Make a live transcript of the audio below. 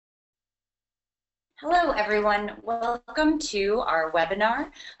Hello, everyone. Welcome to our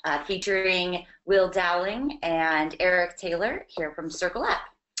webinar featuring Will Dowling and Eric Taylor here from CircleUp.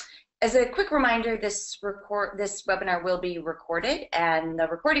 As a quick reminder, this webinar will be recorded, and the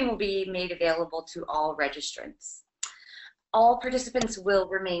recording will be made available to all registrants. All participants will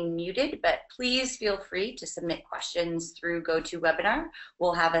remain muted, but please feel free to submit questions through GoToWebinar.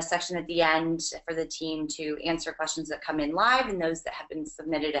 We'll have a section at the end for the team to answer questions that come in live and those that have been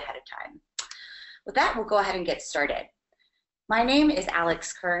submitted ahead of time. With that, we'll go ahead and get started. My name is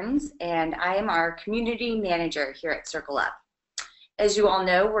Alex Kearns, and I am our community manager here at CircleUp. As you all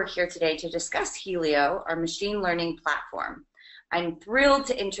know, we're here today to discuss Helio, our machine learning platform. I'm thrilled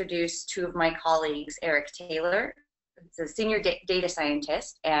to introduce two of my colleagues, Eric Taylor, who's a senior data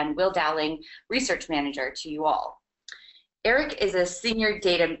scientist, and Will Dowling, research manager, to you all. Eric is a senior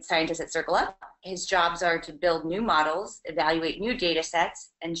data scientist at CircleUp. His jobs are to build new models, evaluate new data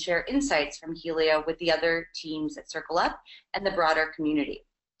sets, and share insights from Helio with the other teams at CircleUp and the broader community.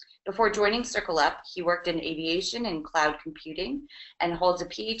 Before joining CircleUp, he worked in aviation and cloud computing and holds a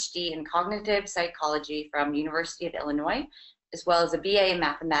PhD in cognitive psychology from the University of Illinois, as well as a BA in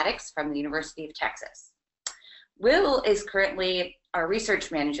mathematics from the University of Texas. Will is currently our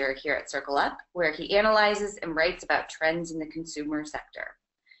research manager here at CircleUp, where he analyzes and writes about trends in the consumer sector.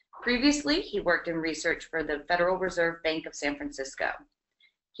 Previously, he worked in research for the Federal Reserve Bank of San Francisco.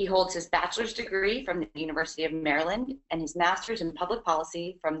 He holds his bachelor's degree from the University of Maryland and his master's in public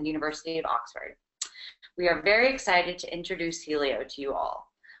policy from the University of Oxford. We are very excited to introduce Helio to you all.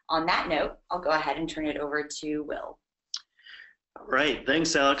 On that note, I'll go ahead and turn it over to Will. All right,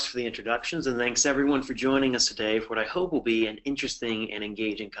 thanks Alex for the introductions, and thanks everyone for joining us today for what I hope will be an interesting and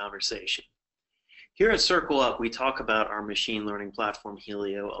engaging conversation. Here at CircleUp, we talk about our machine learning platform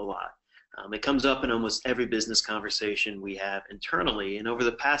Helio a lot. It comes up in almost every business conversation we have internally, and over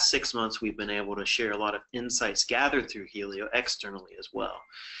the past 6 months we've been able to share a lot of insights gathered through Helio externally as well.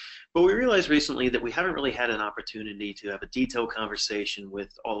 But we realized recently that we haven't really had an opportunity to have a detailed conversation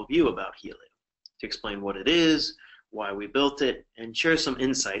with all of you about Helio, to explain what it is, why we built it, and share some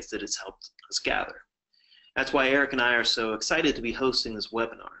insights that it's helped us gather. That's why Eric and I are so excited to be hosting this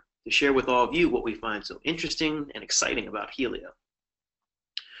webinar, to share with all of you what we find so interesting and exciting about Helio.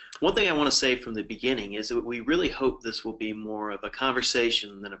 One thing I want to say from the beginning is that we really hope this will be more of a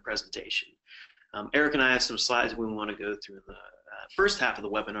conversation than a presentation. Eric and I have some slides we want to go through in the first half of the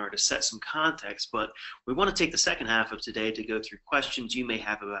webinar to set some context, but we want to take the second half of today to go through questions you may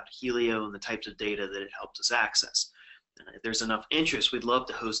have about Helio and the types of data that it helps us access. If there's enough interest, we'd love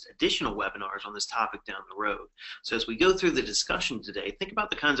to host additional webinars on this topic down the road. So as we go through the discussion today, think about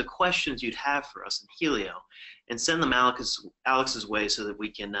the kinds of questions you'd have for us in Helio and send them Alex's way so that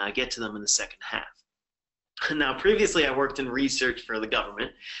we can get to them in the second half. Now, previously I worked in research for the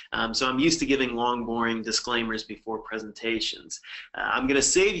government, so I'm used to giving long, boring disclaimers before presentations. I'm going to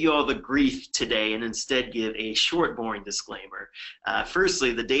save you all the grief today and instead give a short, boring disclaimer.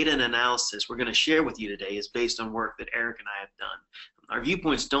 Firstly, the data and analysis we're going to share with you today is based on work that Eric and I have done. Our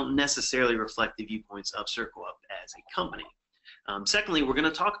viewpoints don't necessarily reflect the viewpoints of CircleUp as a company. Secondly, we're going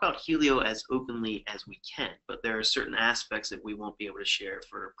to talk about Helio as openly as we can, but there are certain aspects that we won't be able to share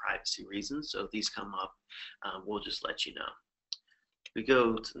for privacy reasons, so if these come up, we'll just let you know. We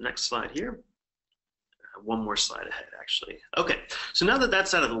go to the next slide here. One more slide ahead, actually. Okay, so now that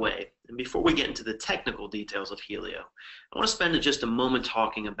that's out of the way, and before we get into the technical details of Helio, I want to spend just a moment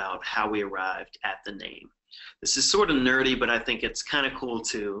talking about how we arrived at the name. This is sort of nerdy, but I think it's kind of cool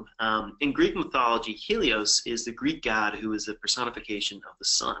too. In Greek mythology, Helios is the Greek god who is the personification of the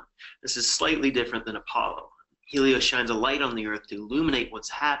sun. This is slightly different than Apollo. Helios shines a light on the earth to illuminate what's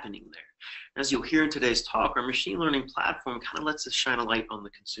happening there. As you'll hear in today's talk, our machine learning platform kind of lets us shine a light on the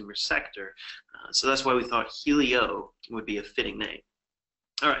consumer sector. So that's why we thought Helio would be a fitting name.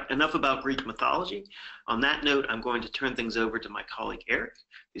 All right, enough about Greek mythology. On that note, I'm going to turn things over to my colleague Eric,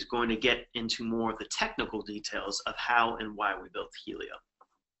 who's going to get into more of the technical details of how and why we built Helio.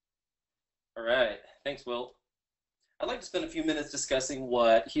 All right, thanks, Will. I'd like to spend a few minutes discussing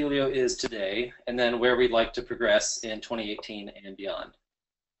what Helio is today and then where we'd like to progress in 2018 and beyond.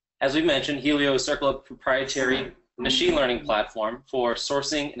 As we mentioned, Helio is CircleUp's proprietary machine learning platform for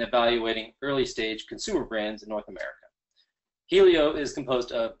sourcing and evaluating early-stage consumer brands in North America. Helio is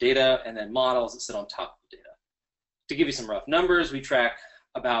composed of data and then models that sit on top of data. To give you some rough numbers, we track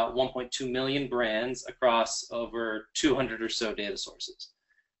about 1.2 million brands across over 200 or so data sources.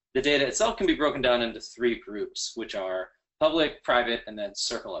 The data itself can be broken down into 3 groups, which are public, private, and then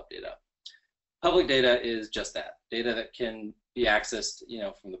CircleUp data. Public data is just that, data that can be accessed,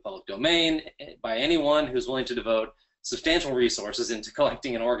 from the public domain by anyone who's willing to devote substantial resources into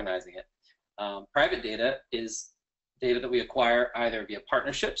collecting and organizing it. Private data is data that we acquire either via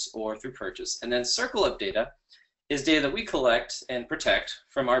partnerships or through purchase. And then CircleUp data is data that we collect and protect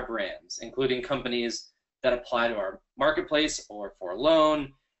from our brands, including companies that apply to our marketplace or for a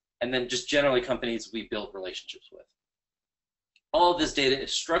loan, and then just generally companies we build relationships with. All of this data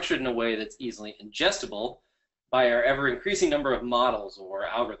is structured in a way that's easily ingestible by our ever-increasing number of models or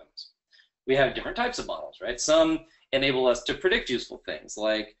algorithms. We have different types of models, right? Some enable us to predict useful things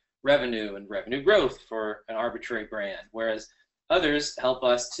like revenue and revenue growth for an arbitrary brand, whereas others help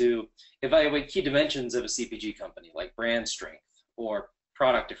us to evaluate key dimensions of a CPG company like brand strength or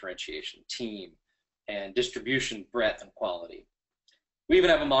product differentiation, team, and distribution breadth and quality. We even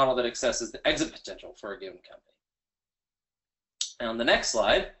have a model that assesses the exit potential for a given company. And on the next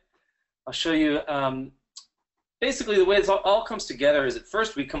slide, I'll show you basically the way it all comes together is at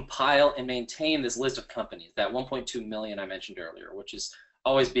first we compile and maintain this list of companies, that 1.2 million I mentioned earlier, which is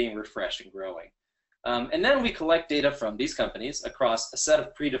always being refreshed and growing. And then we collect data from these companies across a set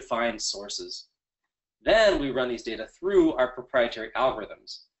of predefined sources. Then we run these data through our proprietary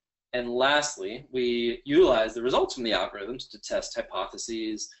algorithms. And lastly, we utilize the results from the algorithms to test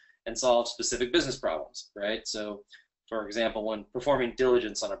hypotheses and solve specific business problems, right? So, for example, when performing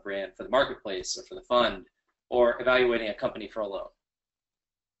diligence on a brand for the marketplace or for the fund, or evaluating a company for a loan.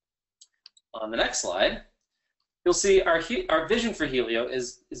 On the next slide, you'll see our vision for Helio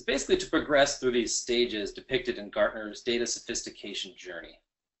is basically to progress through these stages depicted in Gartner's data sophistication journey.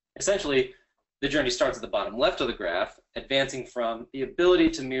 Essentially, the journey starts at the bottom left of the graph, advancing from the ability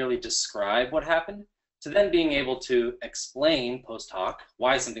to merely describe what happened to then being able to explain post hoc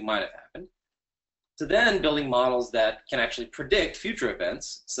why something might have happened, to then building models that can actually predict future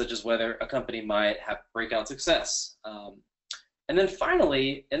events, such as whether a company might have breakout success. And then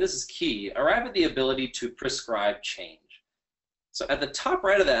finally, and this is key, arrive at the ability to prescribe change. So at the top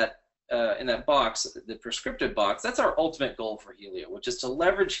right of that, in that box, the prescriptive box, that's our ultimate goal for Helio, which is to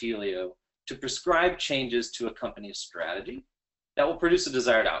leverage Helio to prescribe changes to a company's strategy that will produce a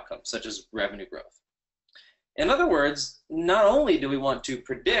desired outcome, such as revenue growth. In other words, not only do we want to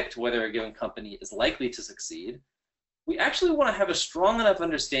predict whether a given company is likely to succeed, we actually want to have a strong enough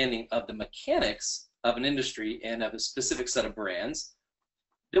understanding of the mechanics of an industry and of a specific set of brands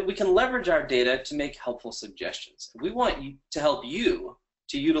that we can leverage our data to make helpful suggestions. We want to help you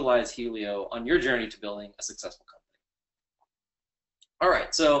to utilize Helio on your journey to building a successful company. All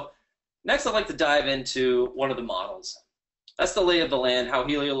right, so next I'd like to dive into one of the models. That's the lay of the land, how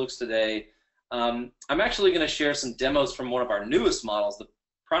Helio looks today. I'm actually going to share some demos from one of our newest models, the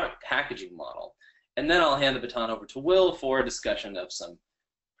product packaging model, and then I'll hand the baton over to Will for a discussion of some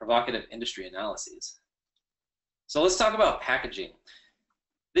provocative industry analyses. So let's talk about packaging.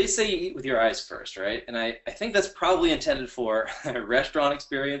 They say you eat with your eyes first, right? And I think that's probably intended for a restaurant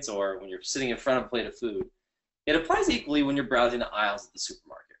experience or when you're sitting in front of a plate of food. It applies equally when you're browsing the aisles at the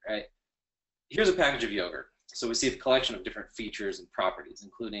supermarket, right? Here's a package of yogurt. So we see a collection of different features and properties,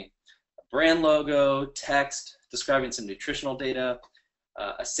 including brand logo, text describing some nutritional data,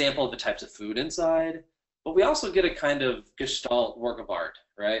 a sample of the types of food inside, but we also get a kind of gestalt work of art,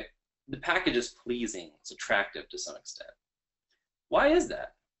 right? The package is pleasing, it's attractive to some extent. Why is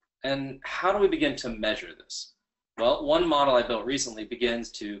that? And how do we begin to measure this? Well, one model I built recently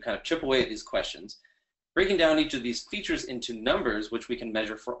begins to kind of chip away at these questions, breaking down each of these features into numbers which we can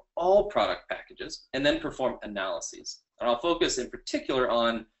measure for all product packages and then perform analyses. And I'll focus in particular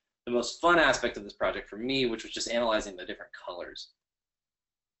on the most fun aspect of this project for me, which was just analyzing the different colors.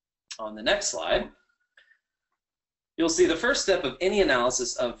 On the next slide, you'll see the first step of any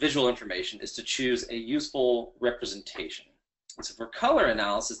analysis of visual information is to choose a useful representation. And so for color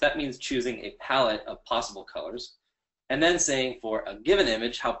analysis, that means choosing a palette of possible colors and then saying for a given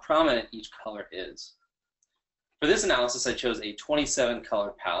image how prominent each color is. For this analysis, I chose a 27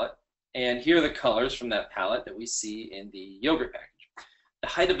 color palette, and here are the colors from that palette that we see in the yogurt package. The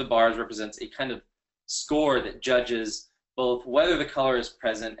height of the bars represents a kind of score that judges both whether the color is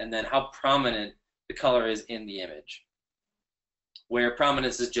present and then how prominent the color is in the image, where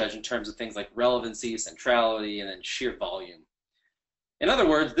prominence is judged in terms of things like relevancy, centrality, and then sheer volume. In other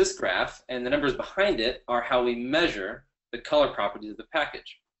words, this graph and the numbers behind it are how we measure the color properties of the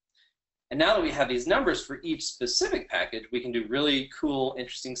package. And now that we have these numbers for each specific package, we can do really cool,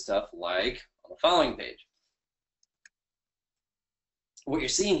 interesting stuff like on the following page. What you're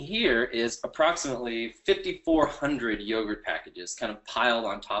seeing here is approximately 5,400 yogurt packages kind of piled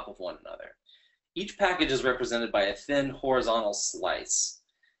on top of one another. Each package is represented by a thin horizontal slice.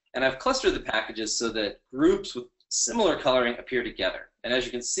 And I've clustered the packages so that groups with similar coloring appear together. And as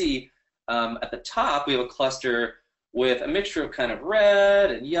you can see, at the top we have a cluster with a mixture of kind of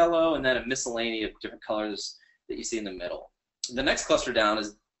red and yellow and then a miscellany of different colors that you see in the middle. The next cluster down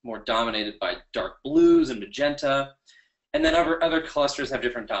is more dominated by dark blues and magenta, and then other clusters have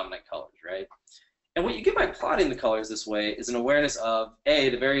different dominant colors, right? And what you get by plotting the colors this way is an awareness of A,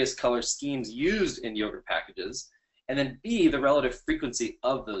 the various color schemes used in yogurt packages, and then B, the relative frequency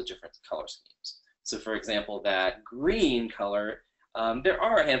of those different color schemes. So for example, that green color, there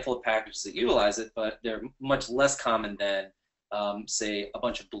are a handful of packages that utilize it, but they're much less common than, say, a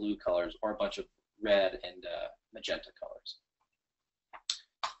bunch of blue colors or a bunch of red and magenta colors.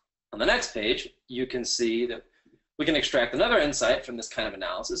 On the next page, you can see that we can extract another insight from this kind of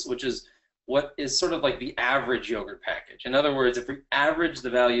analysis, which is what is sort of like the average yogurt package. In other words, if we average the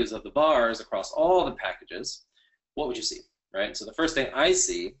values of the bars across all the packages, what would you see, right? So the first thing I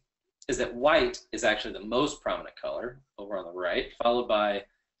see is that white is actually the most prominent color over on the right, followed by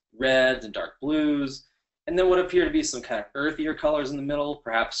reds and dark blues, and then what appear to be some kind of earthier colors in the middle,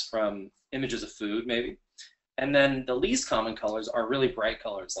 perhaps from images of food maybe. And then the least common colors are really bright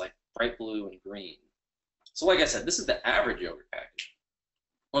colors like bright blue and green. So like I said, this is the average yogurt package.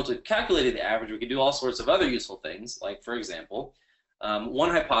 Once we've calculated the average, we can do all sorts of other useful things, like for example, one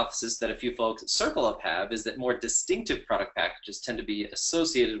hypothesis that a few folks at CircleUp have is that more distinctive product packages tend to be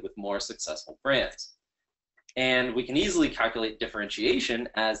associated with more successful brands. And we can easily calculate differentiation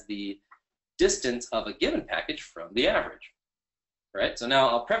as the distance of a given package from the average. Right? So now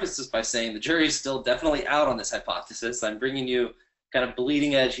I'll preface this by saying the jury is still definitely out on this hypothesis. I'm bringing you kind of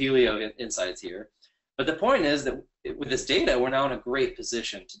bleeding edge Helio insights here. But the point is that with this data, we're now in a great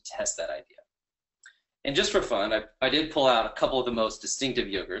position to test that idea. And just for fun, I did pull out a couple of the most distinctive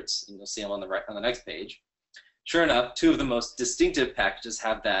yogurts, and you'll see them on the next page. Sure enough, two of the most distinctive packages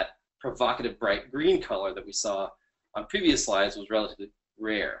have that provocative bright green color that we saw on previous slides was relatively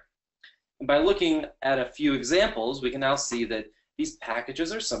rare. And by looking at a few examples, we can now see that these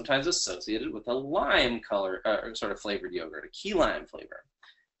packages are sometimes associated with a lime color, sort of flavored yogurt, a key lime flavor.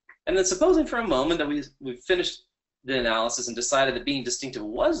 And then supposing for a moment that we've finished the analysis and decided that being distinctive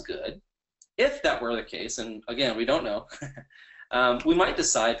was good, if that were the case, and again, we don't know, we might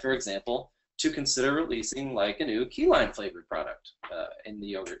decide, for example, to consider releasing like a new key lime flavored product in the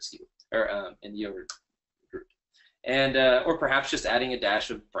yogurt SKU, or in the yogurt group. And, or perhaps just adding a dash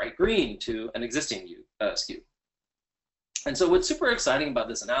of bright green to an existing SKU. And so what's super exciting about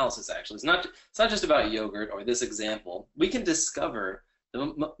this analysis actually is it's not just about yogurt or this example. We can discover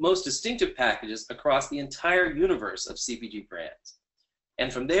the most distinctive packages across the entire universe of CPG brands.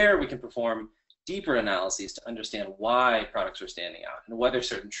 And from there, we can perform deeper analyses to understand why products are standing out and whether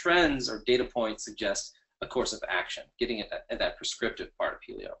certain trends or data points suggest a course of action, getting at that prescriptive part of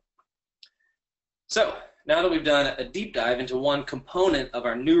Helio. So now that we've done a deep dive into one component of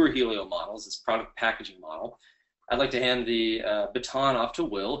our newer Helio models, this product packaging model, I'd like to hand the baton off to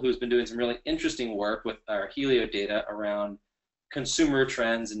Will, who's been doing some really interesting work with our Helio data around consumer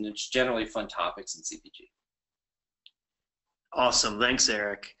trends and just generally fun topics in CPG. Awesome, thanks,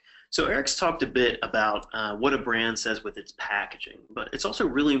 Eric. So Eric's talked a bit about what a brand says with its packaging, but it's also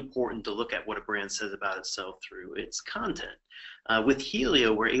really important to look at what a brand says about itself through its content. With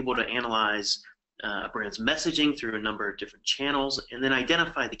Helio, we're able to analyze a brand's messaging through a number of different channels and then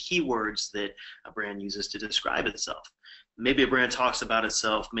identify the keywords that a brand uses to describe itself. Maybe a brand talks about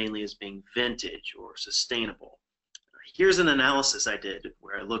itself mainly as being vintage or sustainable. Here's an analysis I did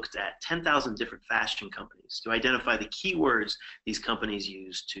where I looked at 10,000 different fashion companies to identify the keywords these companies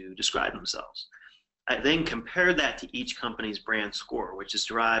use to describe themselves. I then compared that to each company's brand score, which is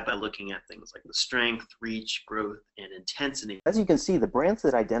derived by looking at things like the strength, reach, growth, and intensity. As you can see, the brands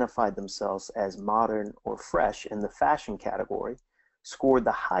that identified themselves as modern or fresh in the fashion category scored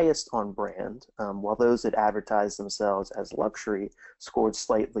the highest on brand, while those that advertised themselves as luxury scored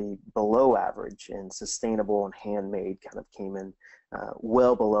slightly below average, and sustainable and handmade kind of came in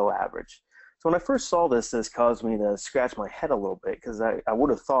well below average. So when I first saw this caused me to scratch my head a little bit, because I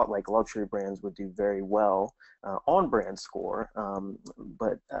would have thought like luxury brands would do very well on brand score,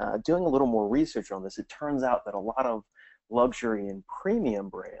 but doing a little more research on this, it turns out that a lot of luxury and premium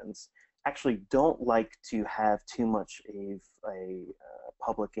brands actually don't like to have too much of a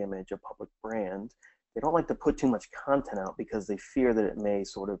public image, a public brand. They don't like to put too much content out because they fear that it may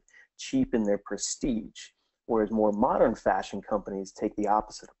sort of cheapen their prestige. Whereas more modern fashion companies take the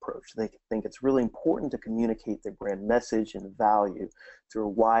opposite approach. They think it's really important to communicate their brand message and value through a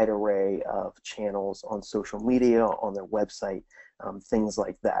wide array of channels on social media, on their website, things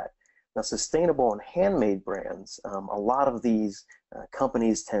like that. Now, sustainable and handmade brands, a lot of these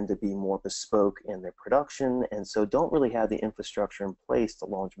companies tend to be more bespoke in their production, and so don't really have the infrastructure in place to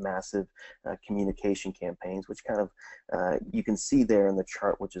launch massive communication campaigns, which kind of you can see there in the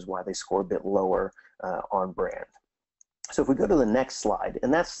chart, which is why they score a bit lower on brand. So if we go to the next slide,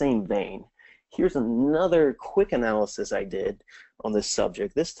 in that same vein, here's another quick analysis I did on this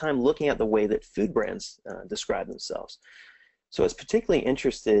subject, this time looking at the way that food brands describe themselves. So I was particularly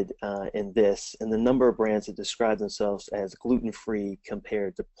interested in this and the number of brands that describe themselves as gluten-free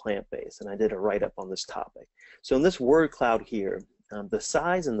compared to plant-based, and I did a write-up on this topic. So in this word cloud here, the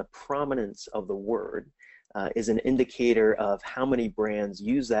size and the prominence of the word is an indicator of how many brands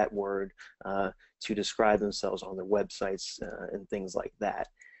use that word to describe themselves on their websites and things like that.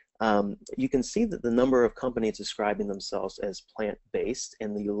 You can see that the number of companies describing themselves as plant-based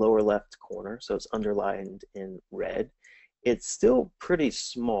in the lower left corner, so it's underlined in red. It's still pretty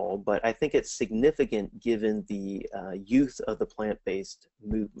small, but I think it's significant given the youth of the plant-based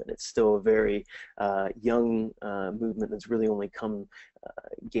movement. It's still a very young movement that's really only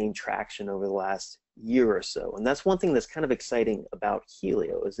gained traction over the last year or so. And that's one thing that's kind of exciting about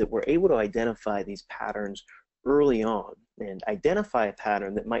Helio, is that we're able to identify these patterns early on and identify a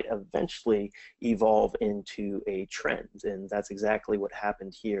pattern that might eventually evolve into a trend, and that's exactly what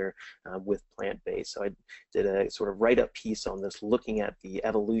happened here with plant-based. So I did a sort of write-up piece on this, looking at the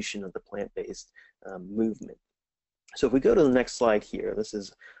evolution of the plant-based movement. So if we go to the next slide here, this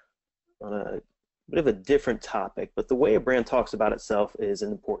is on a bit of a different topic, but the way a brand talks about itself is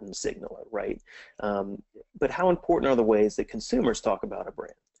an important signaler, right? But how important are the ways that consumers talk about a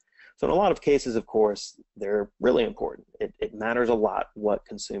brand? So in a lot of cases, of course, they're really important. It matters a lot what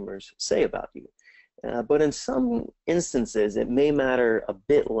consumers say about you. But in some instances, it may matter a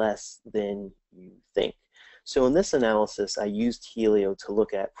bit less than you think. So in this analysis, I used Helio to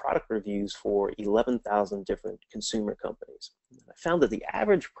look at product reviews for 11,000 different consumer companies. I found that the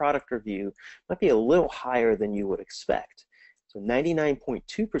average product review might be a little higher than you would expect. So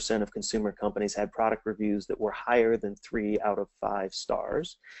 99.2% of consumer companies had product reviews that were higher than 3 out of 5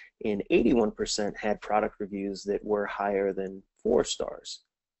 stars, and 81% had product reviews that were higher than 4 stars.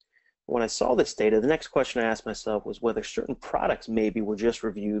 When I saw this data, the next question I asked myself was whether certain products maybe were just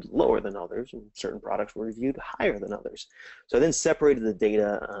reviewed lower than others, and certain products were reviewed higher than others. So I then separated the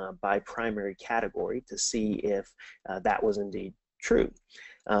data by primary category to see if that was indeed true.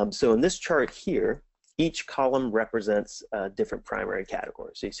 So in this chart here, each column represents different primary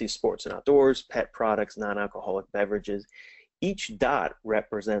categories. So you see sports and outdoors, pet products, non-alcoholic beverages. Each dot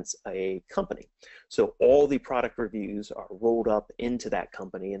represents a company. So all the product reviews are rolled up into that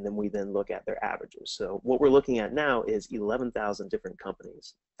company, and then we then look at their averages. So what we're looking at now is 11,000 different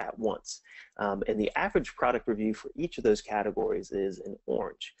companies at once. And the average product review for each of those categories is in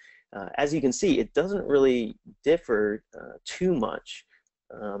orange. As you can see, it doesn't really differ too much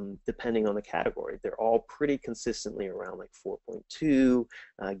depending on the category. They're all pretty consistently around like 4.2,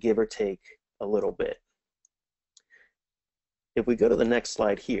 give or take a little bit. If we go to the next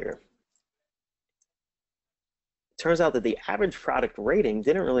slide here, it turns out that the average product rating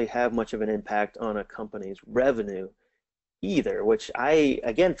didn't really have much of an impact on a company's revenue either, which I,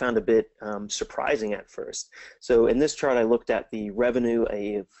 again, found a bit surprising at first. So in this chart, I looked at the revenue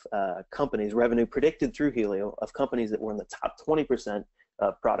of companies, revenue predicted through Helio, of companies that were in the top 20%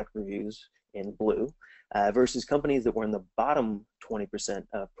 of product reviews in blue versus companies that were in the bottom 20%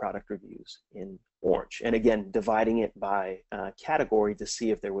 of product reviews in orange. And again, dividing it by category to see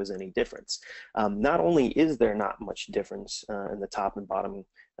if there was any difference. Not only is there not much difference in the top and bottom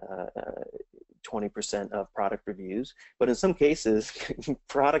 20% of product reviews, but in some cases,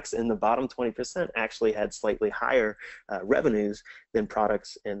 products in the bottom 20% actually had slightly higher revenues than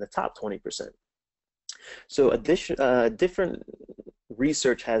products in the top 20%. So different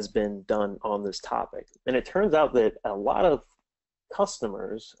research has been done on this topic, and it turns out that a lot of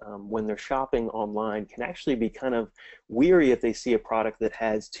customers, when they're shopping online, can actually be kind of weary if they see a product that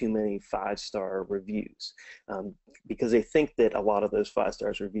has too many 5-star reviews, because they think that a lot of those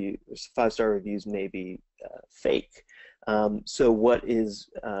 5-star reviews may be fake. So what is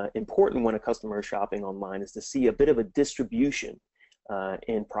important when a customer is shopping online is to see a bit of a distribution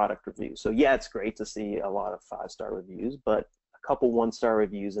in product reviews. So yeah, it's great to see a lot of 5-star reviews, but a couple 1-star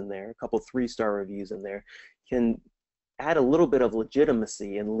reviews in there, a couple 3-star reviews in there can add a little bit of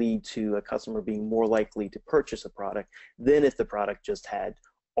legitimacy and lead to a customer being more likely to purchase a product than if the product just had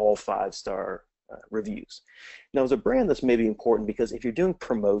all 5-star reviews. Now, as a brand, this may be important because if you're doing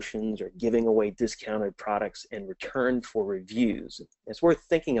promotions or giving away discounted products in return for reviews, it's worth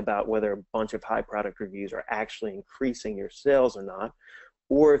thinking about whether a bunch of high product reviews are actually increasing your sales or not,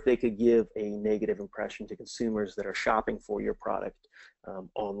 or if they could give a negative impression to consumers that are shopping for your product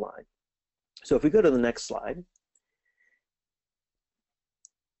online. So if we go to the next slide,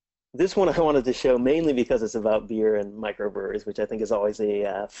 this one I wanted to show mainly because it's about beer and microbreweries, which I think is always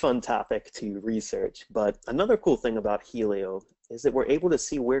a fun topic to research. But another cool thing about Helio is that we're able to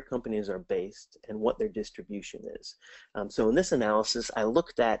see where companies are based and what their distribution is. So in this analysis, I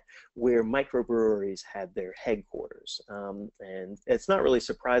looked at where microbreweries had their headquarters. And it's not really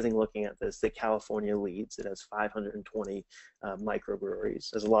surprising looking at this that California leads. It has 520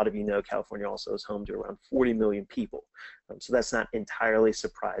 microbreweries. As a lot of you know, California also is home to around 40 million people. So that's not entirely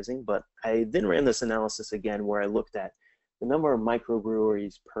surprising, but I then ran this analysis again where I looked at the number of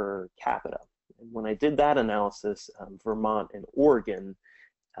microbreweries per capita. And when I did that analysis, Vermont and Oregon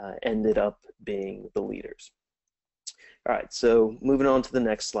ended up being the leaders. All right, so moving on to the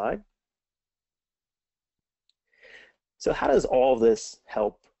next slide. So how does all this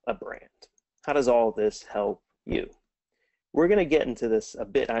help a brand? How does all this help you? We're going to get into this a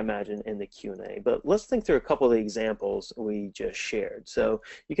bit, I imagine, in the Q&A, but let's think through a couple of the examples we just shared. So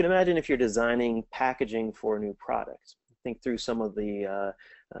you can imagine if you're designing packaging for a new product, think through some of the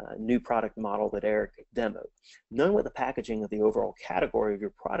new product model that Eric demoed. Knowing what the packaging of the overall category of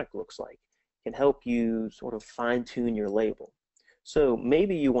your product looks like can help you sort of fine-tune your label. So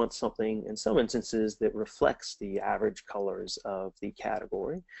maybe you want something, in some instances, that reflects the average colors of the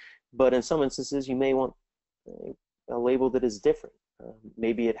category, but in some instances you may want a label that is different.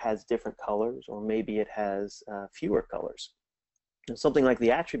 Maybe it has different colors, or maybe it has fewer colors. And something like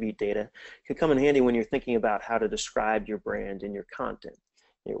the attribute data could come in handy when you're thinking about how to describe your brand in your content,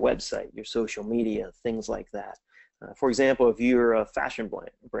 your website, your social media, things like that. For example, if you're a fashion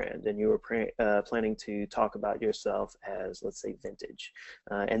brand and you were planning to talk about yourself as, let's say, vintage,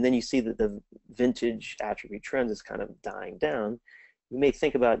 and then you see that the vintage attribute trend is kind of dying down, you may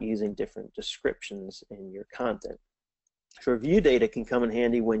think about using different descriptions in your content. So review data can come in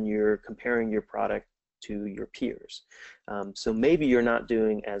handy when you're comparing your product to your peers. So maybe you're not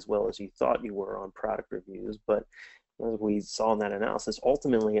doing as well as you thought you were on product reviews, but as we saw in that analysis,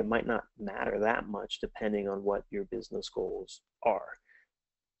 ultimately it might not matter that much depending on what your business goals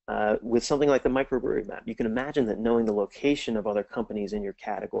are. With something like the microbrewery map, you can imagine that knowing the location of other companies in your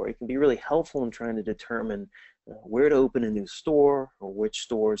category can be really helpful in trying to determine where to open a new store or which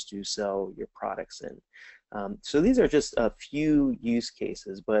stores to sell your products in. So these are just a few use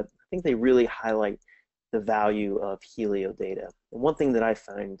cases, but I think they really highlight the value of Helio data. And one thing that I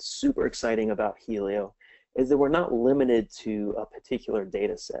find super exciting about Helio is that we're not limited to a particular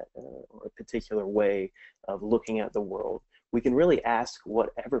data set or a particular way of looking at the world. We can really ask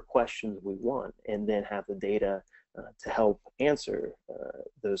whatever questions we want and then have the data to help answer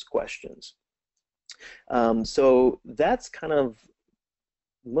those questions. So that's kind of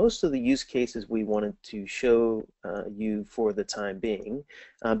most of the use cases we wanted to show you for the time being.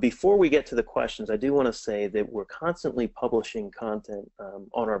 Before we get to the questions, I do want to say that we're constantly publishing content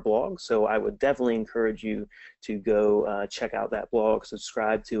on our blog, so I would definitely encourage you to go check out that blog,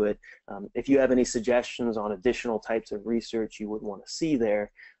 subscribe to it. If you have any suggestions on additional types of research you would want to see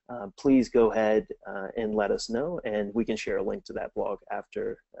there, please go ahead and let us know, and we can share a link to that blog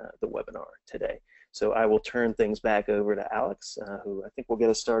after the webinar today. So I will turn things back over to Alex, who I think will get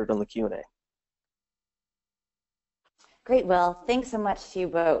us started on the Q&A. Great, Will. Thanks so much to you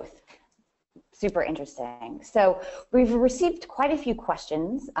both. Super interesting. So we've received quite a few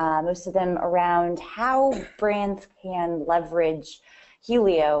questions, most of them around how brands can leverage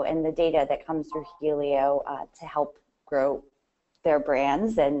Helio and the data that comes through Helio to help grow their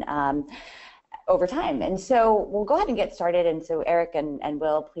brands and over time. And so we'll go ahead and get started. And so Eric and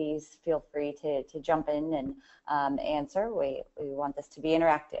Will, please feel free to jump in and answer. We want this to be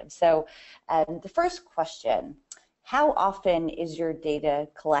interactive. So the first question, how often is your data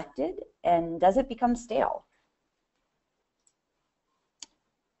collected and does it become stale?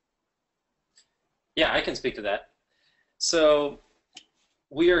 Yeah, I can speak to that. So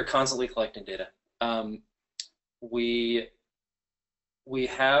we are constantly collecting data. We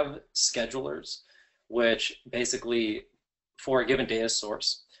have schedulers, which basically, for a given data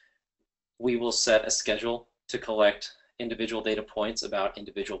source, we will set a schedule to collect individual data points about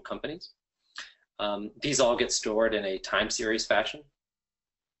individual companies. These all get stored in a time series fashion.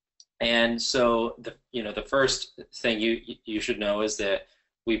 And so the first thing you should know is that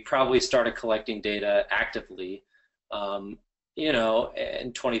we probably started collecting data actively in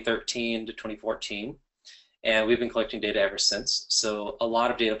 2013 to 2014. And we've been collecting data ever since. So a lot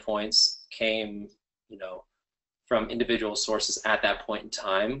of data points came, from individual sources at that point in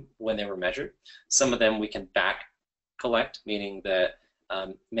time when they were measured. Some of them we can back collect, meaning that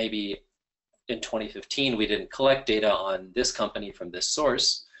maybe in 2015 we didn't collect data on this company from this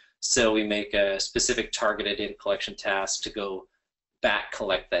source, so we make a specific targeted data collection task to go back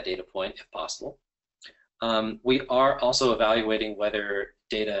collect that data point if possible. We are also evaluating whether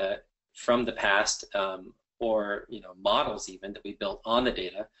data from the past or models even that we built on the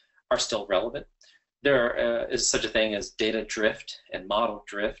data are still relevant. There is such a thing as data drift and model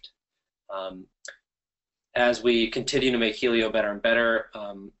drift. As we continue to make Helio better and better,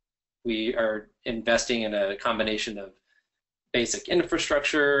 we are investing in a combination of basic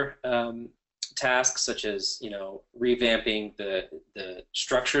infrastructure tasks, such as revamping the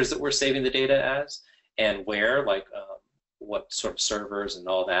structures that we're saving the data as, and where, like what sort of servers and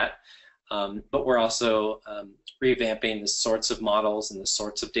all that. But we're also revamping the sorts of models and the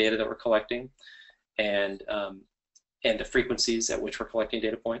sorts of data that we're collecting, and the frequencies at which we're collecting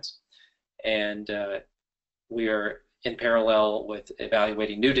data points. And we are in parallel with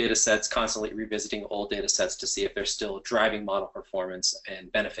evaluating new data sets, constantly revisiting old data sets to see if they're still driving model performance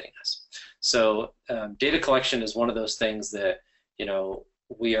and benefiting us. So data collection is one of those things that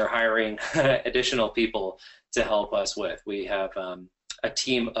we are hiring additional people to help us with. We have a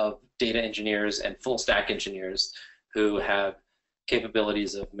team of data engineers and full stack engineers who have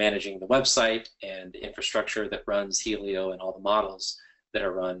capabilities of managing the website and the infrastructure that runs Helio and all the models that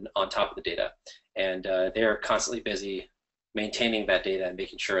are run on top of the data. And they're constantly busy maintaining that data and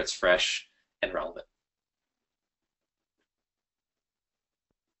making sure it's fresh and relevant.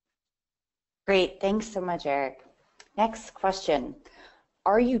 Great, thanks so much, Eric. Next question.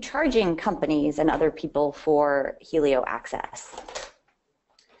 Are you charging companies and other people for Helio access?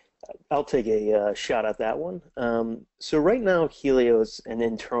 I'll take a shot at that one. So right now, Helio is an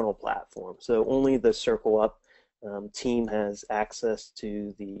internal platform, so only the CircleUp team has access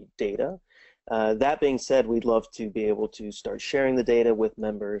to the data. That being said, we'd love to be able to start sharing the data with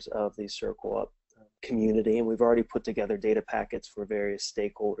members of the CircleUp community, and we've already put together data packets for various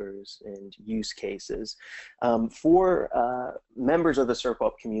stakeholders and use cases. For members of the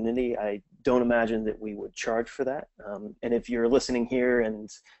CircleUp community, I don't imagine that we would charge for that. And if you're listening here and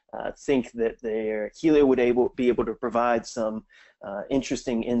think that Helio would be able to provide some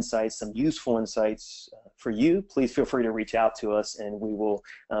interesting insights, some useful insights for you, please feel free to reach out to us, and we will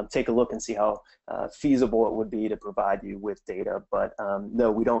take a look and see how feasible it would be to provide you with data. But no,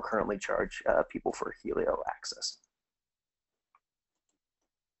 we don't currently charge people for Helio access.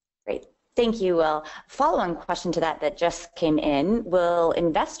 Great. Thank you, Will. Follow-on question to that just came in. Will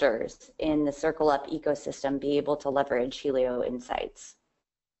investors in the CircleUp ecosystem be able to leverage Helio insights?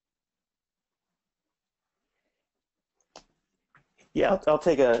 Yeah, I'll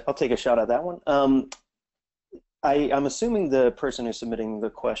take a shot at that one. I'm assuming the person who's submitting the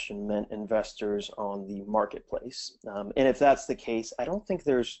question meant investors on the marketplace. And if that's the case, I don't think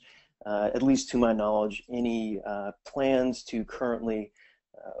there's, at least to my knowledge, any plans to currently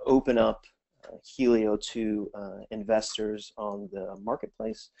open up Helio to investors on the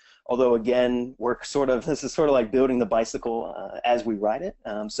marketplace. Although again, this is sort of like building the bicycle as we ride it.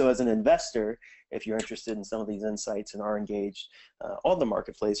 So as an investor, if you're interested in some of these insights and are engaged on the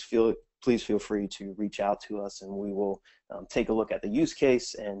marketplace, please feel free to reach out to us, and we will take a look at the use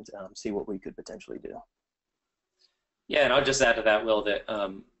case and see what we could potentially do. Yeah, and I'll just add to that, Will, that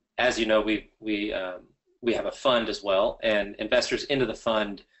as you know, we have a fund as well, and investors into the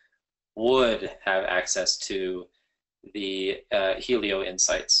fund would have access to the Helio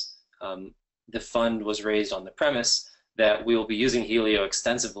insights. The fund was raised on the premise that we will be using Helio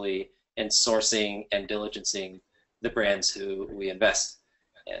extensively in sourcing and diligencing the brands who we invest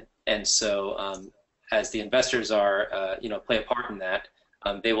in. And so as the investors are, play a part in that,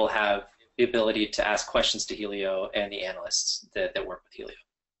 they will have the ability to ask questions to Helio and the analysts that work with Helio.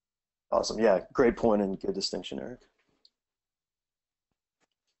 Awesome. Yeah, great point and good distinction, Eric.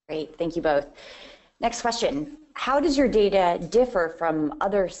 Great, thank you both. Next question. How does your data differ from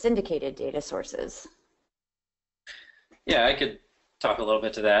other syndicated data sources? Yeah, I could talk a little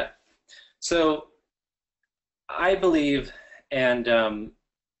bit to that. So I believe, and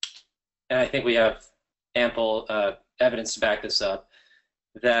I think we have ample evidence to back this up,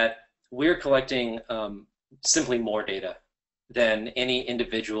 that we're collecting simply more data than any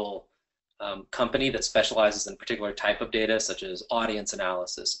individual company that specializes in a particular type of data, such as audience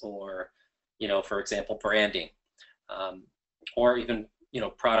analysis or, for example, branding, or even,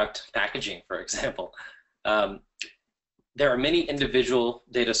 product packaging, for example. There are many individual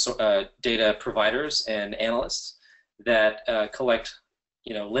data providers and analysts that collect,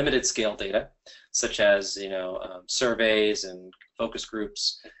 limited scale data, such as, surveys and focus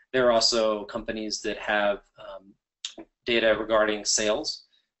groups. There are also companies that have data regarding sales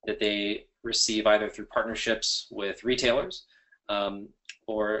that they receive either through partnerships with retailers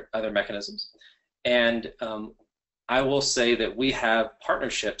or other mechanisms. And I will say that we have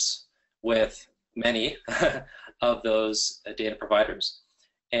partnerships with many of those data providers.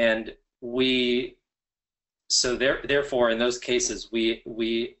 And therefore, in those cases,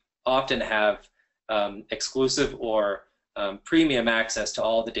 we often have exclusive or premium access to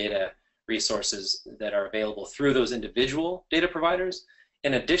all the data resources that are available through those individual data providers,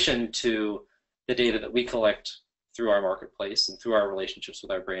 in addition to the data that we collect through our marketplace and through our relationships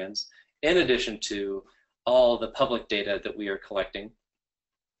with our brands, in addition to all the public data that we are collecting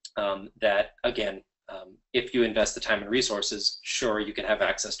that, again, if you invest the time and resources, sure, you can have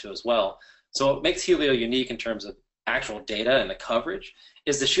access to as well. So what makes Helio unique in terms of actual data and the coverage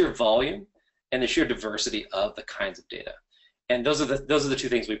is the sheer volume and the sheer diversity of the kinds of data. And those are the two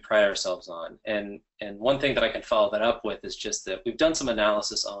things we pride ourselves on. And one thing that I can follow that up with is just that we've done some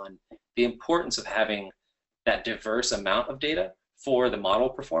analysis on the importance of having that diverse amount of data for the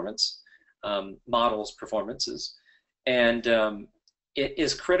models' performances. And it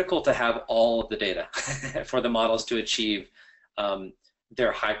is critical to have all of the data for the models to achieve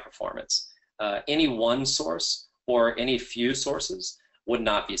their high performance. Any one source or any few sources would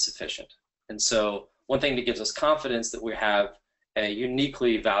not be sufficient. And so one thing that gives us confidence that we have a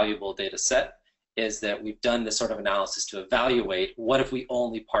uniquely valuable data set is that we've done this sort of analysis to evaluate what if we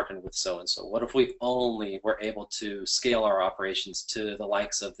only partnered with so-and-so? What if we only were able to scale our operations to the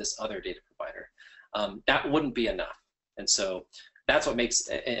likes of this other data provider? That wouldn't be enough. And so that's what makes,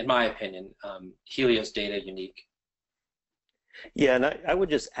 in my opinion, Helio's data unique. Yeah, and I would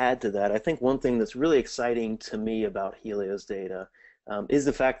just add to that. I think one thing that's really exciting to me about Helio's data is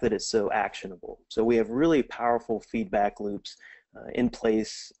the fact that it's so actionable. So we have really powerful feedback loops in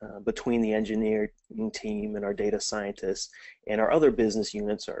place between the engineering team and our data scientists and our other business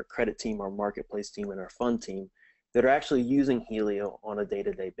units, our credit team, our marketplace team, and our fund team that are actually using Helio on a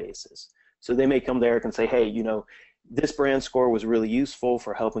day-to-day basis. So they may come there and say, hey, you know, this brand score was really useful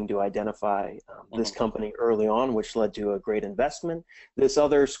for helping to identify this company early on, which led to a great investment. This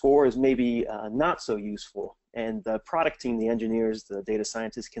other score is maybe not so useful. And the product team, the engineers, the data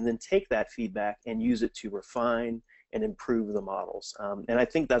scientists can then take that feedback and use it to refine and improve the models. And I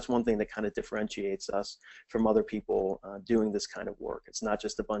think that's one thing that kind of differentiates us from other people doing this kind of work. It's not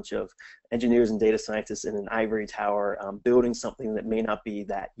just a bunch of engineers and data scientists in an ivory tower building something that may not be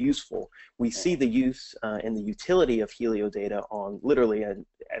that useful. We see the use and the utility of Helio data on literally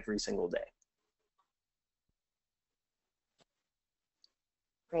every single day.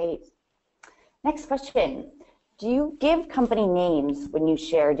 Great. Next question. Do you give company names when you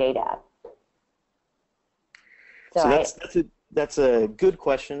share data? So that's a good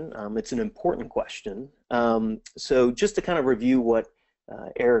question. It's an important question. So just to kind of review what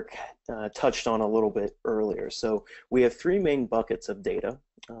Eric touched on a little bit earlier. So we have three main buckets of data.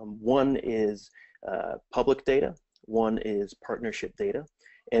 One is public data, one is partnership data,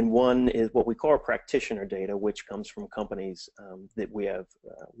 and one is what we call practitioner data, which comes from companies that we have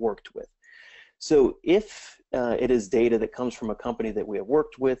worked with. So if it is data that comes from a company that we have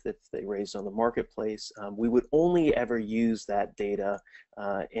worked with, if they raised on the marketplace, we would only ever use that data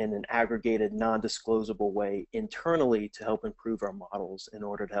in an aggregated, non-disclosable way internally to help improve our models in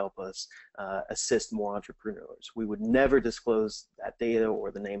order to help us assist more entrepreneurs. We would never disclose that data or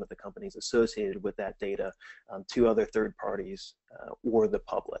the name of the companies associated with that data to other third parties or the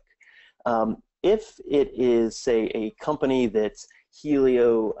public. If it is, say, a company that's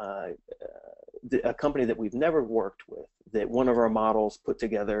Helio, a company that we've never worked with, that one of our models put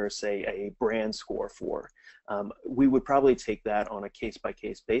together, say, a brand score for, we would probably take that on a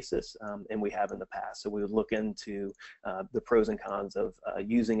case-by-case basis, and we have in the past. So we would look into the pros and cons of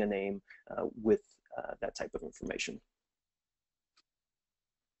using a name with that type of information.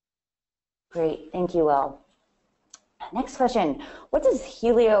 Great, thank you, Will. Next question, what does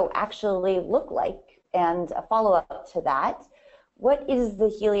Helio actually look like? And a follow-up to that, what is the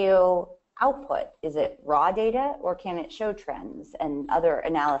Helio output? Is it raw data, or can it show trends and other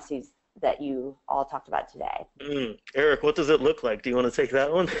analyses that you all talked about today? Eric, what does it look like? Do you want to take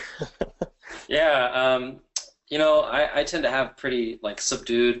that one? Yeah, you know, I tend to have pretty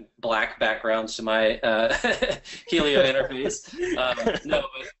subdued black backgrounds to my Helio interface. No,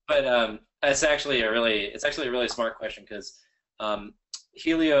 but it's actually a really smart question, because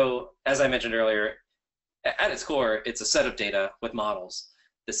Helio, as I mentioned earlier, at its core, it's a set of data with models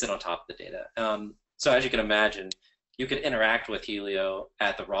that sit on top of the data. So as you can imagine, you could interact with Helio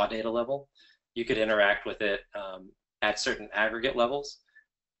at the raw data level. You could interact with it at certain aggregate levels.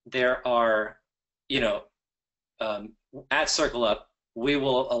 There are, at CircleUp, we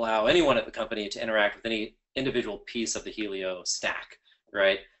will allow anyone at the company to interact with any individual piece of the Helio stack,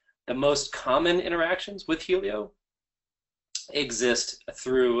 right? The most common interactions with Helio exist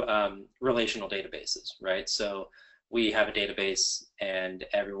through relational databases, right? So we have a database, and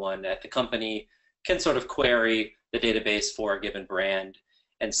everyone at the company can sort of query the database for a given brand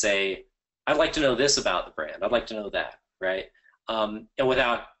and say, I'd like to know this about the brand. I'd like to know that, right? And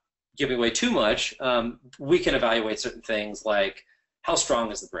without giving away too much, we can evaluate certain things like how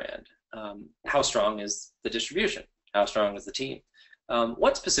strong is the brand? How strong is the distribution? How strong is the team?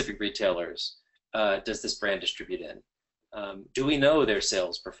 What specific retailers does this brand distribute in? Do we know their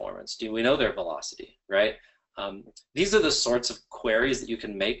sales performance? Do we know their velocity, right? These are the sorts of queries that you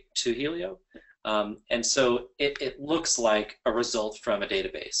can make to Helio. And so it looks like a result from a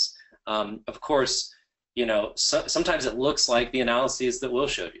database. Of course, you know, sometimes it looks like the analyses that Will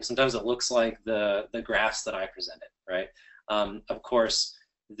showed you. Sometimes it looks like the graphs that I presented, right? Of course,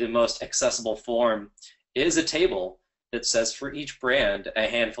 the most accessible form is a table that says for each brand a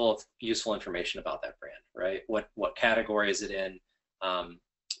handful of useful information about that brand, right? What category is it in?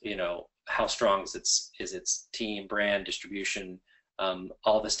 You know, how strong is its team, brand, distribution,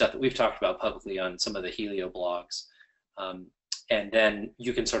 all the stuff that we've talked about publicly on some of the Helio blogs. And then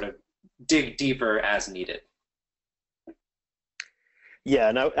you can sort of dig deeper as needed. Yeah,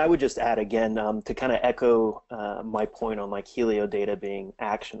 and I would just add again to kind of echo my point on like Helio data being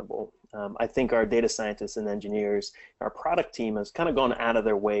actionable. I think our data scientists and engineers, our product team has kind of gone out of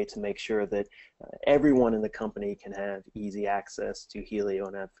their way to make sure that everyone in the company can have easy access to Helio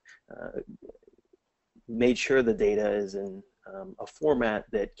and have made sure the data is in a format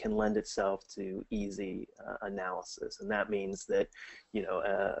that can lend itself to easy analysis, and that means that, you know,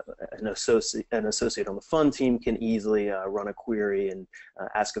 an associate on the fund team can easily run a query and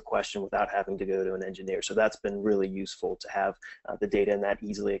ask a question without having to go to an engineer. So that's been really useful to have the data in that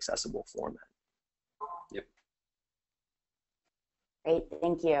easily accessible format. Yep. Great,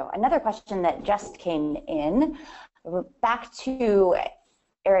 thank you. Another question that just came in, back to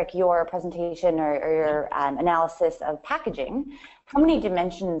Eric, your presentation or your analysis of packaging. How many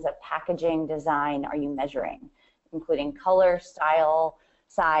dimensions of packaging design are you measuring, including color, style,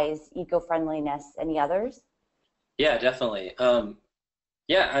 size, eco-friendliness, any others? Yeah, definitely.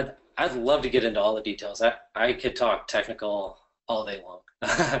 Yeah, I'd love to get into all the details. I could talk technical all day long.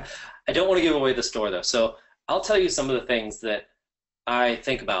 I don't want to give away the store though, so I'll tell you some of the things that I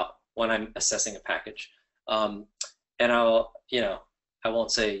think about when I'm assessing a package, and I'll, you know, I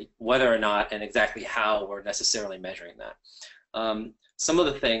won't say whether or not and exactly how we're necessarily measuring that. Some of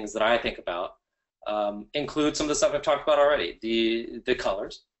the things that I think about include some of the stuff I've talked about already, the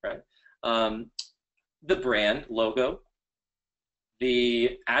colors, right? The brand logo,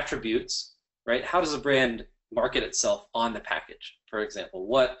 the attributes, right? How does a brand market itself on the package, for example?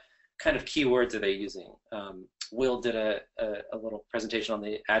 What kind of keywords are they using? Will did a little presentation on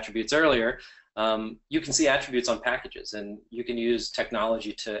the attributes earlier. You can see attributes on packages, and you can use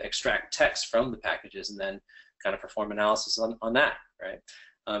technology to extract text from the packages and then kind of perform analysis on that, right?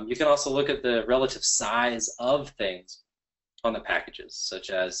 You can also look at the relative size of things on the packages, such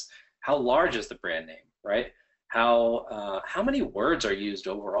as how large is the brand name, right? How many words are used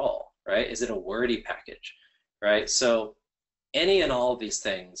overall, right? Is it a wordy package, right? So any and all of these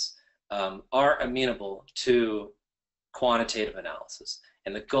things are amenable to quantitative analysis.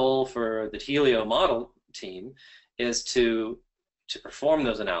 And the goal for the Helio model team is to perform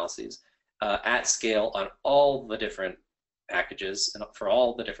those analyses at scale on all the different packages and for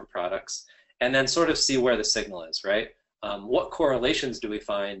all the different products, and then sort of see where the signal is, right? What correlations do we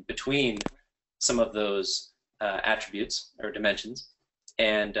find between some of those attributes or dimensions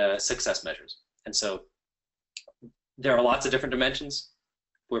and success measures? And so there are lots of different dimensions.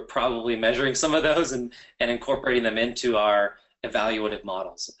 We're probably measuring some of those and incorporating them into our evaluative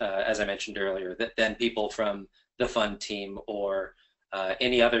models, as I mentioned earlier, that then people from the fund team or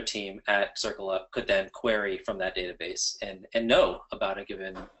any other team at CircleUp could then query from that database and know about a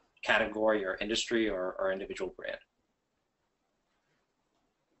given category or industry or individual brand.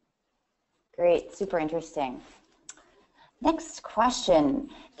 Great, super interesting. Next question.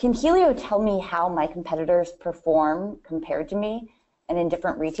 Can Helio tell me how my competitors perform compared to me and in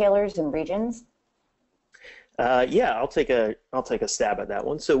different retailers and regions? Yeah, I'll take a stab at that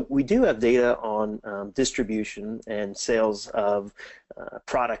one. So we do have data on distribution and sales of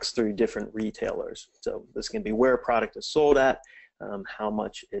products through different retailers. So this can be where a product is sold at, how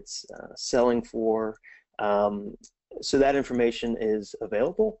much it's selling for, So that information is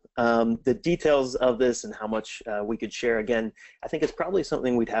available. The details of this and how much we could share, again, I think it's probably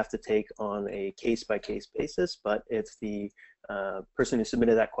something we'd have to take on a case-by-case basis, but if the person who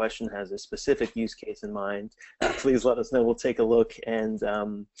submitted that question has a specific use case in mind, please let us know. We'll take a look and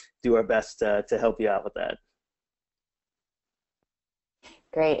do our best to help you out with that.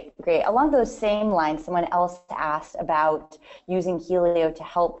 Great, great. Along those same lines, someone else asked about using Helio to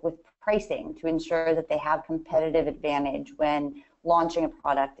help with pricing to ensure that they have competitive advantage when launching a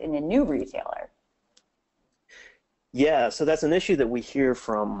product in a new retailer. Yeah, so that's an issue that we hear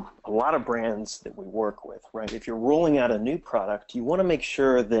from a lot of brands that we work with, right? If you're rolling out a new product, you want to make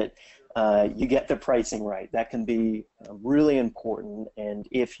sure that you get the pricing right. That can be really important. And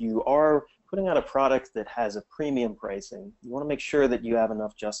if you are putting out a product that has a premium pricing, you want to make sure that you have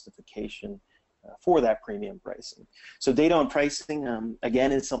enough justification for that premium pricing. So data on pricing,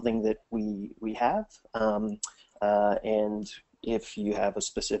 again, is something that we have. And if you have a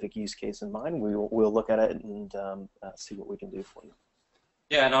specific use case in mind, we'll look at it and see what we can do for you.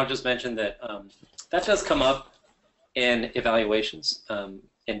 Yeah, and I'll just mention that that does come up in evaluations,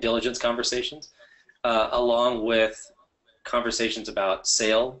 in diligence conversations, along with conversations about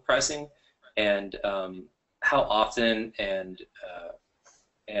sale pricing and how often and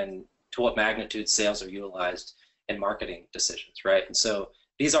to what magnitude sales are utilized in marketing decisions, right? And so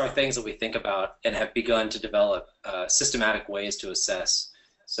these are things that we think about and have begun to develop systematic ways to assess.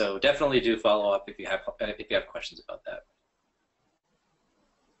 So definitely do follow up if you have questions about that.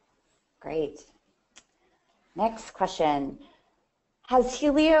 Great. Next question. Has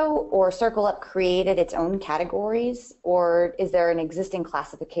Helio or CircleUp created its own categories, or is there an existing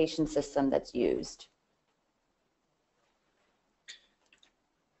classification system that's used?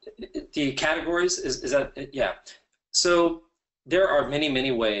 The categories, is that, yeah. So there are many,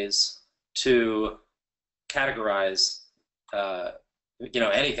 many ways to categorize,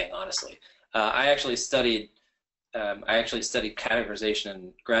 anything, honestly. I actually studied categorization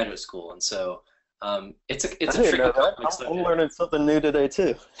in graduate school, and so it's a tricky complex. I'm learning something new today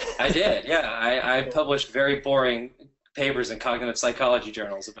too. I did, yeah. I published very boring papers in cognitive psychology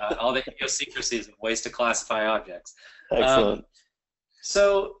journals about all the idiosyncrasies of ways to classify objects. Excellent.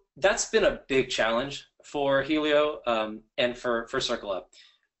 So that's been a big challenge for Helio and for CircleUp,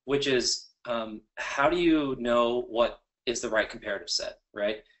 which is how do you know what is the right comparative set,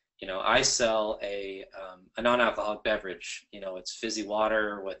 right? I sell a non-alcoholic beverage. It's fizzy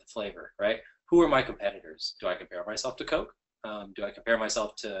water with flavor, right? Who are my competitors? Do I compare myself to Coke? Do I compare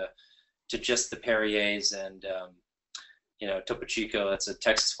myself to just the Perriers and Topo Chico? That's a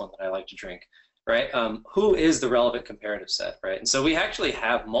Texas one that I like to drink, right? Who is the relevant comparative set, right? And so we actually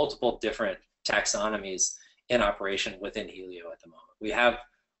have multiple different taxonomies in operation within Helio at the moment. We have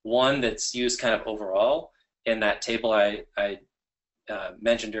one that's used kind of overall in that table I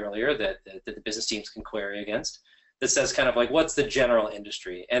mentioned earlier that the business teams can query against, that says kind of like what's the general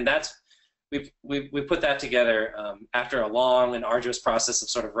industry, and that's we put that together after a long and arduous process of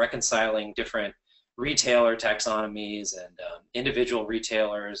sort of reconciling different retailer taxonomies and individual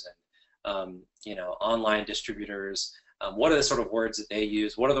retailers and online distributors. What are the sort of words that they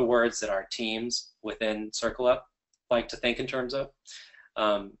use? What are the words that our teams within CircleUp like to think in terms of?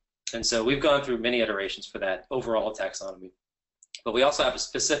 And so we've gone through many iterations for that overall taxonomy. But we also have a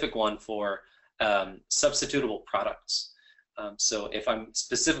specific one for substitutable products. So if I'm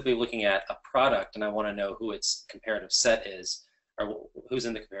specifically looking at a product and I want to know who its comparative set is, or who's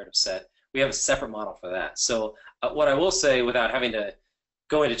in the comparative set, we have a separate model for that. So what I will say, without having to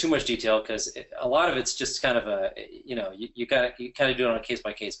go into too much detail, because a lot of it's just kind of a, you kind of do it on a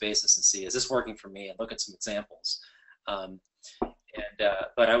case-by-case basis and see, is this working for me, and look at some examples.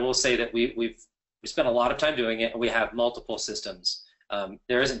 But I will say that we spent a lot of time doing it, and we have multiple systems.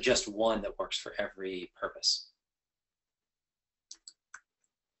 There isn't just one that works for every purpose.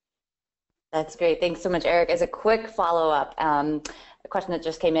 That's great. Thanks so much, Eric. As a quick follow-up, a question that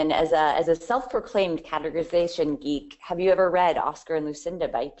just came in, as a self-proclaimed categorization geek, have you ever read Oscar and Lucinda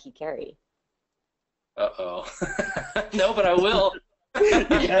by P. Carey? Uh-oh. No, but I will. You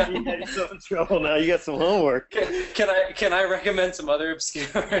got yourself in trouble now. You got some homework. Can I recommend some other obscure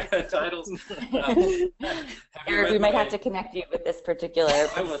titles? Eric, we might have to connect you with this particular.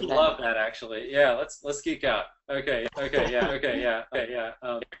 I would love that, actually. Yeah, let's geek out. Okay. Yeah.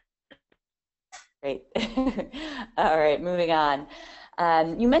 Great. All right, moving on.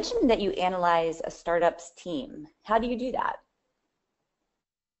 You mentioned that you analyze a startup's team. How do you do that?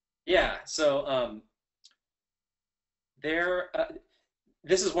 Yeah, so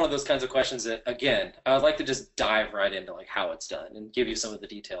this is one of those kinds of questions that, again, I would like to just dive right into like how it's done and give you some of the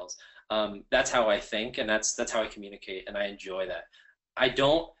details. That's how I think, and that's how I communicate, and I enjoy that. I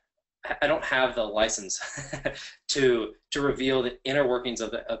don't have the license to reveal the inner workings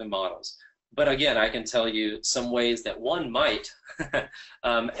of the models. But again, I can tell you some ways that one might, at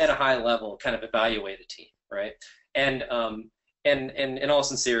a high level, kind of evaluate a team, right? And in all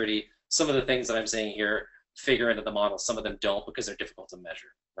sincerity, some of the things that I'm saying here figure into the model. Some of them don't because they're difficult to measure,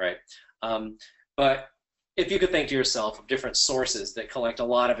 right? But if you could think to yourself of different sources that collect a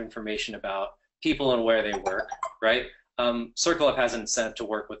lot of information about people and where they work, right? CircleUp has an incentive to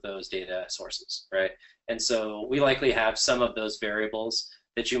work with those data sources, right? And so we likely have some of those variables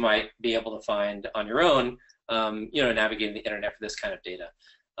that you might be able to find on your own, navigating the internet for this kind of data.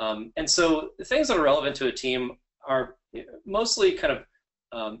 And so the things that are relevant to a team are mostly kind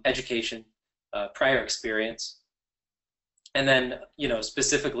of education, prior experience, and then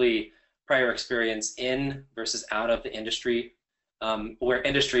specifically prior experience in versus out of the industry, where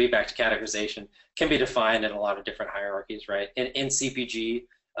industry, back to categorization, can be defined in a lot of different hierarchies, right? In CPG,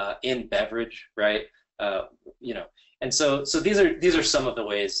 in beverage, right? And so these are some of the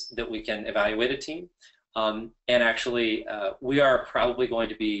ways that we can evaluate a team. And actually, we are probably going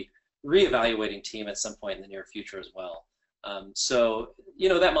to be reevaluating team at some point in the near future as well. So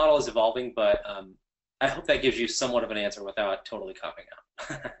that model is evolving, but I hope that gives you somewhat of an answer without totally copping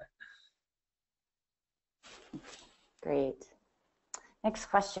out. Great. Next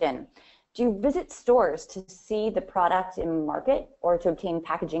question. Do you visit stores to see the product in market or to obtain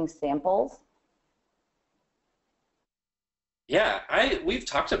packaging samples? Yeah, we've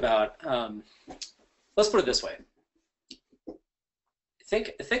talked about, let's put it this way.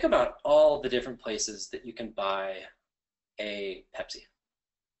 Think about all the different places that you can buy a Pepsi,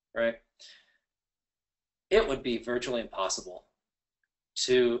 right? It would be virtually impossible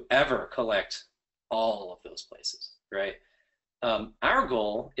to ever collect all of those places, right? Our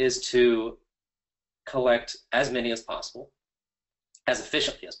goal is to collect as many as possible, as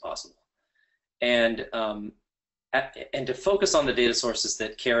efficiently as possible, and to focus on the data sources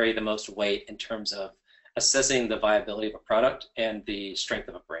that carry the most weight in terms of assessing the viability of a product and the strength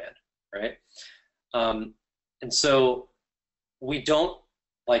of a brand, right? And so we don't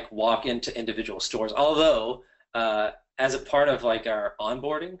like walk into individual stores, although as a part of like our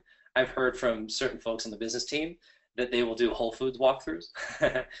onboarding, I've heard from certain folks on the business team that they will do Whole Foods walkthroughs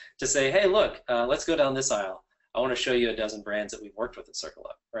to say, hey, look, let's go down this aisle. I want to show you a dozen brands that we've worked with at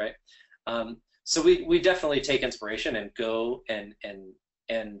CircleUp, right? So we definitely take inspiration and go and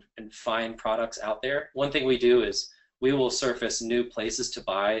find products out there. One thing we do is we will surface new places to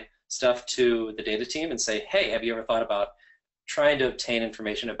buy stuff to the data team and say, hey, have you ever thought about trying to obtain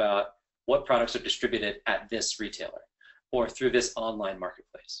information about what products are distributed at this retailer or through this online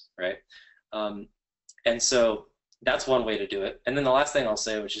marketplace, right? And so that's one way to do it. And then the last thing I'll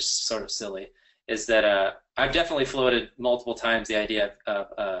say, which is sort of silly, is that I've definitely floated multiple times the idea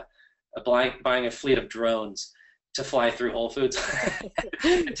of buying a fleet of drones to fly through Whole Foods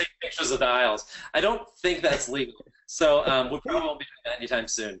and take pictures of the aisles. I don't think that's legal, so we probably won't be doing that anytime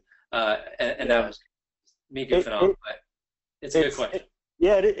soon. And that was me goofing off, but it's a good question.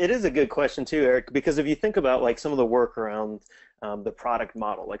 It is a good question too, Eric, because if you think about like some of the work around the product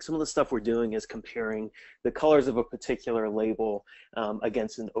model, like some of the stuff we're doing is comparing the colors of a particular label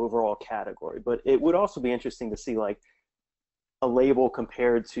against an overall category. But it would also be interesting to see like a label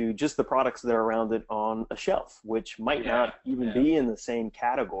compared to just the products that are around it on a shelf, which might not even be in the same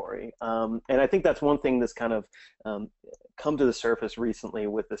category. And I think that's one thing that's kind of come to the surface recently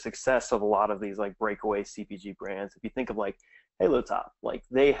with the success of a lot of these like breakaway CPG brands. If you think of like Helio Top, like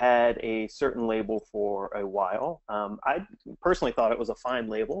they had a certain label for a while. I personally thought it was a fine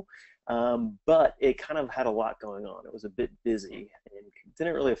label, but it kind of had a lot going on. It was a bit busy and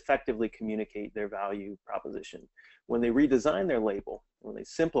didn't really effectively communicate their value proposition. When they redesigned their label, when they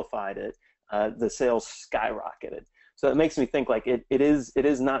simplified it, the sales skyrocketed. So it makes me think like it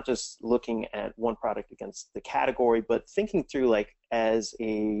is not just looking at one product against the category, but thinking through like as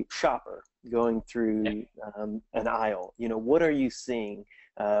a shopper going through an aisle, what are you seeing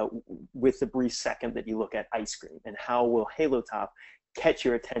with the brief second that you look at ice cream, and how will Helio Top catch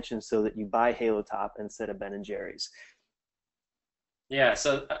your attention so that you buy Helio Top instead of Ben & Jerry's? Yeah,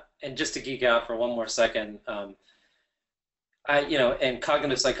 so, and just to geek out for one more second, in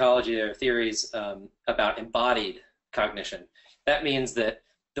cognitive psychology, there are theories about embodied cognition. That means that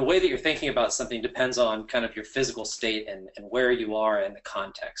the way that you're thinking about something depends on kind of your physical state and where you are in the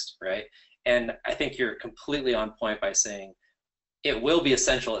context, right? And I think you're completely on point by saying it will be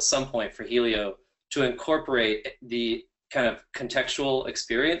essential at some point for Helio to incorporate the kind of contextual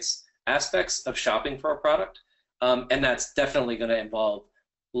experience aspects of shopping for a product, and that's definitely going to involve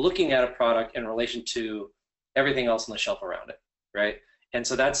looking at a product in relation to everything else on the shelf around it, right? And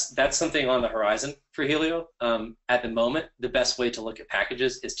so that's something on the horizon for Helio. At the moment, the best way to look at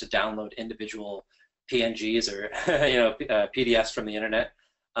packages is to download individual PNGs or PDFs from the internet.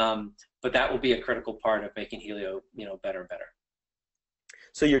 But that will be a critical part of making Helio better and better.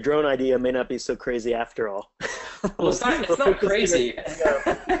 So your drone idea may not be so crazy after all. Well, it's not crazy.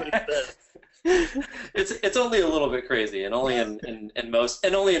 It's only a little bit crazy, and only in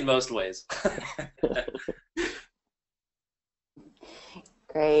most ways.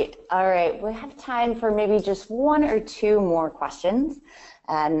 Great. All right, we have time for maybe just one or two more questions.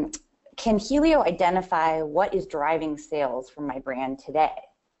 Can Helio identify what is driving sales for my brand today?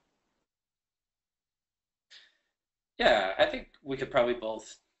 Yeah, I think we could probably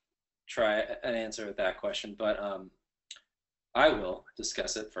both try an answer at that question, but I will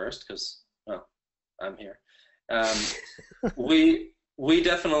discuss it first because, well, I'm here. We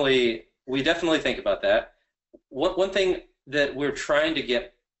definitely think about that. One thing that we're trying to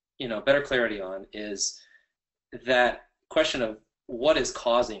get better clarity on is that question of what is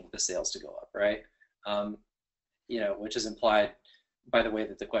causing the sales to go up, right? Which is implied by the way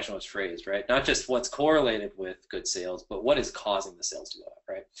that the question was phrased, right? Not just what's correlated with good sales, but what is causing the sales to go up,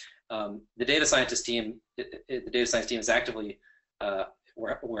 right? The data science team is actively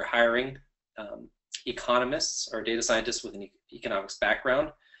we're hiring economists or data scientists with an economics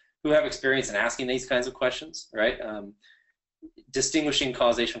background who have experience in asking these kinds of questions, right? Distinguishing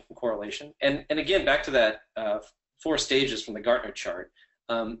causation from correlation, and again back to that 4 stages from the Gartner chart.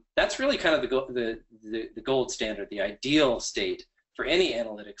 That's really kind of the gold standard, the ideal state for any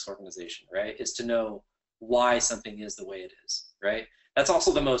analytics organization, right? Is to know why something is the way it is, right? That's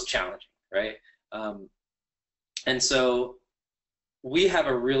also the most challenging, right? And so we have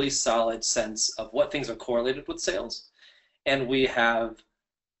a really solid sense of what things are correlated with sales, and we have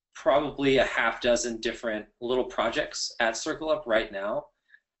probably a half dozen different little projects at CircleUp right now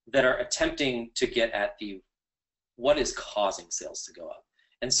that are attempting to get at what is causing sales to go up.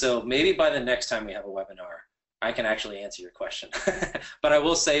 And so maybe by the next time we have a webinar, I can actually answer your question. But I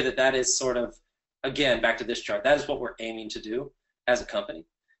will say that is sort of, again, back to this chart, that is what we're aiming to do as a company.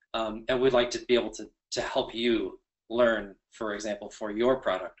 And we'd like to be able to help you learn, for example, for your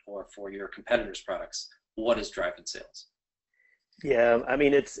product or for your competitors' products, what is driving sales. Yeah, I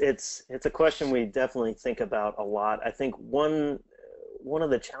mean, it's a question we definitely think about a lot. I think one of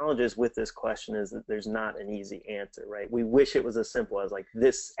the challenges with this question is that there's not an easy answer, right? We wish it was as simple as like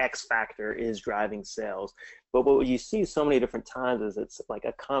this X factor is driving sales, but what you see so many different times is it's like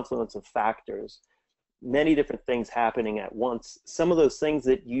a confluence of factors, many different things happening at once. Some of those things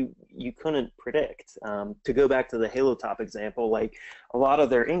that you couldn't predict. To go back to the Halo Top example, like a lot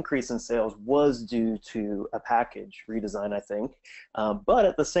of their increase in sales was due to a package redesign, I think. But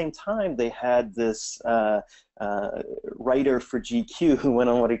at the same time, they had this writer for GQ who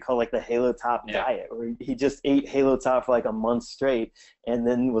went on what he called like the Halo Top diet, where he just ate Halo Top for like a month straight and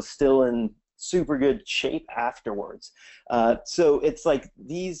then was still in super good shape afterwards. So it's like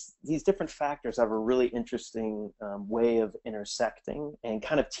these different factors have a really interesting way of intersecting and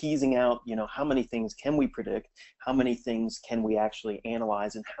kind of teasing out, how many things can we predict, how many things can we actually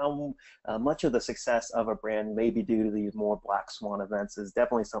analyze, and how much of the success of a brand may be due to these more black swan events is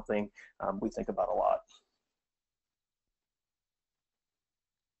definitely something we think about a lot.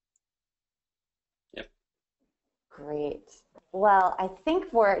 Yep. Great. Well, I think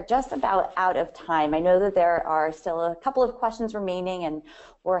we're just about out of time. I know that there are still a couple of questions remaining, and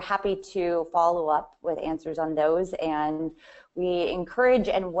we're happy to follow up with answers on those. And we encourage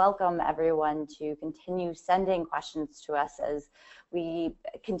and welcome everyone to continue sending questions to us as we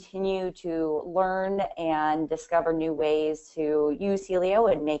continue to learn and discover new ways to use Helio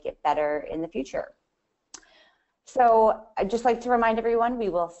and make it better in the future. So I'd just like to remind everyone, we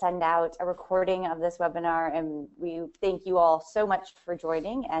will send out a recording of this webinar, and we thank you all so much for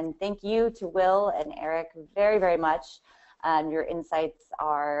joining, and thank you to Will and Eric very, very much. Your insights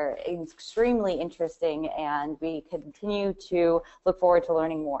are extremely interesting, and we continue to look forward to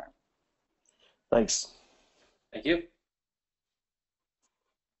learning more. Thanks. Thank you.